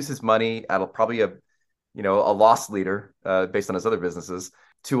and use his money at probably a loss leader based on his other businesses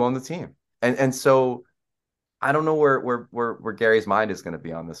to own the team. And so I don't know where Gary's mind is going to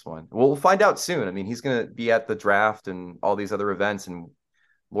be on this one. We'll find out soon. I mean, he's going to be at the draft and all these other events, and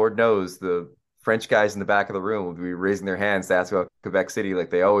Lord knows the French guys in the back of the room will be raising their hands to ask about Quebec City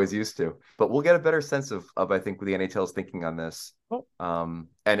like they always used to. But we'll get a better sense of I think, the NHL's thinking on this.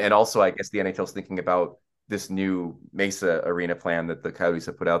 And also, I guess the NHL's thinking about this new Mesa arena plan that the Coyotes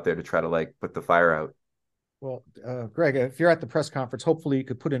have put out there to try to like put the fire out. Well, Greg, if you're at the press conference, hopefully you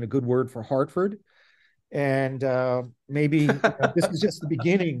could put in a good word for Hartford. And maybe this is just the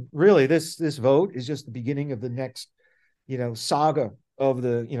beginning. Really, this vote is just the beginning of the next, saga of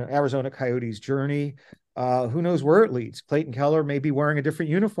the Arizona Coyotes journey. Who knows where it leads? Clayton Keller may be wearing a different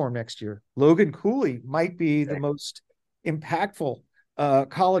uniform next year. Logan Cooley might be the most impactful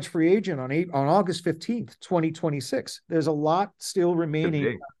college free agent on August 15th, 2026. There's a lot still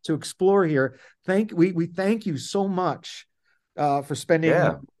remaining to explore here. We thank you so much for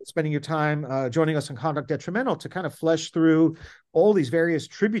spending your time joining us on Conduct Detrimental to kind of flesh through all these various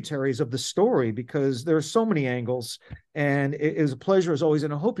tributaries of the story, because there are so many angles, and it is a pleasure as always.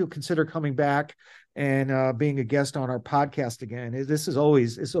 And I hope you'll consider coming back and being a guest on our podcast again. This is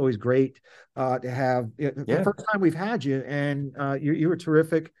always great to have. The first time we've had you, and you were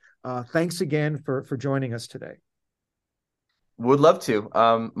terrific. Thanks again for joining us today. Would love to.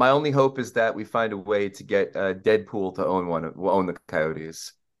 My only hope is that we find a way to get Deadpool to own the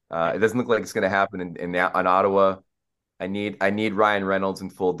Coyotes. It doesn't look like it's going to happen in Ottawa. I need Ryan Reynolds in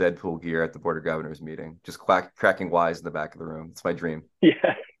full Deadpool gear at the Board of Governors meeting, just cracking wise in the back of the room. It's my dream.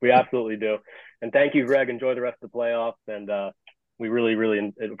 Yeah, we absolutely do. And thank you, Greg. Enjoy the rest of the playoffs, and we really,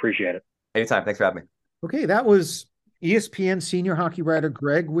 really appreciate it. Anytime. Thanks for having me. Okay, that was ESPN senior hockey writer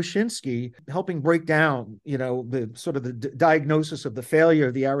Greg Wyshynski helping break down, the sort of the diagnosis of the failure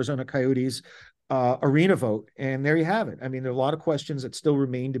of the Arizona Coyotes arena vote. And there you have it. I mean, there are a lot of questions that still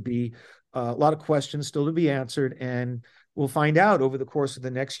remain to be, a lot of questions still to be answered. And we'll find out over the course of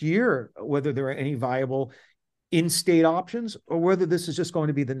the next year whether there are any viable in-state options or whether this is just going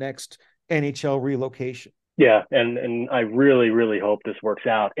to be the next NHL relocation. Yeah, and I really, really hope this works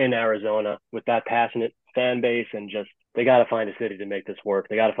out in Arizona with that passionate fan base, and just they got to find a city to make this work.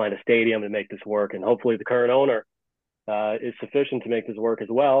 They got to find a stadium to make this work, and hopefully the current owner is sufficient to make this work as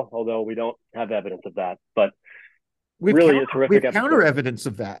well, although we don't have evidence of that. But we have counter evidence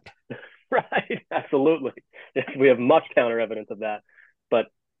of that. Right, absolutely. Yes, we have much counter evidence of that. But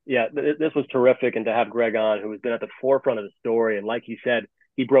Yeah, this was terrific, and to have Greg on, who has been at the forefront of the story, and like he said,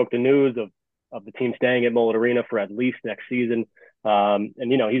 he broke the news of the team staying at Mullet Arena for at least next season. And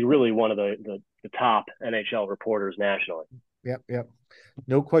he's really one of the top NHL reporters nationally. Yep.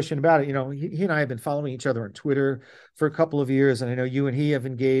 No question about it. He and I have been following each other on Twitter for a couple of years, and I know you and he have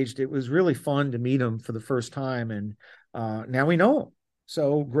engaged. It was really fun to meet him for the first time, and now we know him.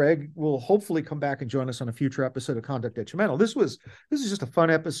 So Greg will hopefully come back and join us on a future episode of Conduct Detrimental. This is just a fun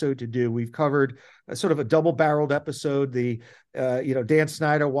episode to do. We've covered a sort of a double-barreled episode. The Dan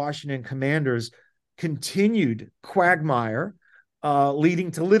Snyder Washington Commanders continued quagmire,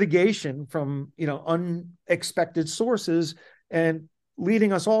 leading to litigation from unexpected sources, and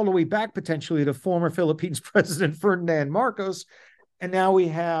leading us all the way back potentially to former Philippines President Ferdinand Marcos. And now we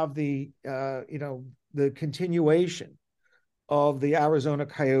have the continuation of the Arizona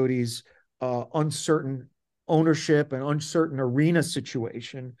Coyotes' uncertain ownership and uncertain arena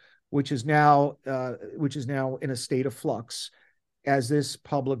situation, which is now in a state of flux, as this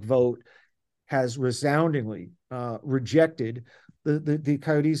public vote has resoundingly rejected the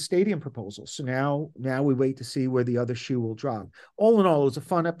Coyotes stadium proposal. So now we wait to see where the other shoe will drop. All in all, it was a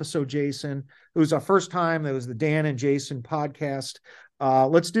fun episode, Jason. It was our first time. It was the Dan and Jason podcast.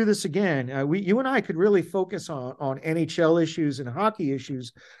 Let's do this again. You and I could really focus on NHL issues and hockey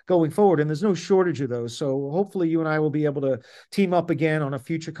issues going forward, and there's no shortage of those. So hopefully you and I will be able to team up again on a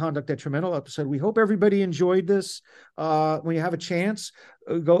future Conduct Detrimental episode. We hope everybody enjoyed this. When you have a chance,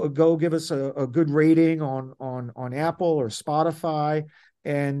 go give us a good rating on Apple or Spotify.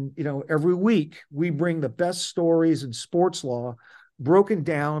 And every week we bring the best stories in sports law, broken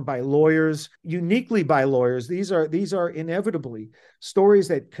down by lawyers, uniquely by lawyers. These are inevitably stories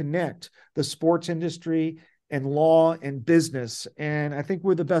that connect the sports industry and law and business. And I think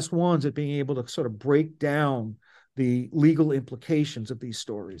we're the best ones at being able to sort of break down the legal implications of these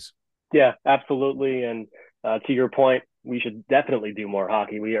stories. Yeah, absolutely. And to your point, we should definitely do more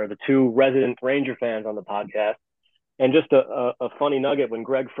hockey. We are the two resident Ranger fans on the podcast. And just a funny nugget, when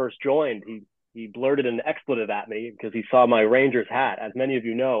Greg first joined, he blurted an expletive at me because he saw my Rangers hat. As many of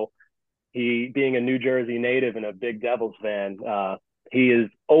you know, he, being a New Jersey native and a big Devils fan, he is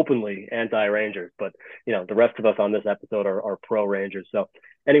openly anti-Rangers. But, the rest of us on this episode are pro-Rangers. So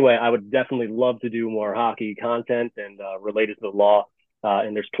anyway, I would definitely love to do more hockey content and related to the law.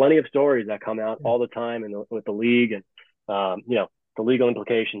 And there's plenty of stories that come out all the time with the league. And, the legal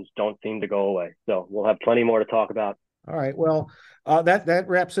implications don't seem to go away. So we'll have plenty more to talk about. All right. Well, that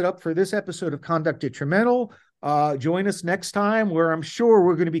wraps it up for this episode of Conduct Detrimental. Join us next time, where I'm sure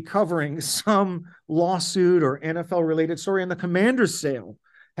we're going to be covering some lawsuit or NFL related story. And the Commanders sale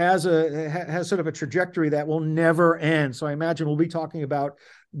has sort of a trajectory that will never end. So I imagine we'll be talking about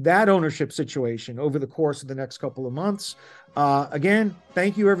that ownership situation over the course of the next couple of months. Again,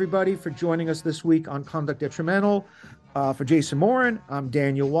 thank you everybody for joining us this week on Conduct Detrimental. For Jason Morin, I'm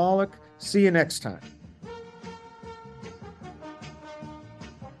Daniel Wallach. See you next time.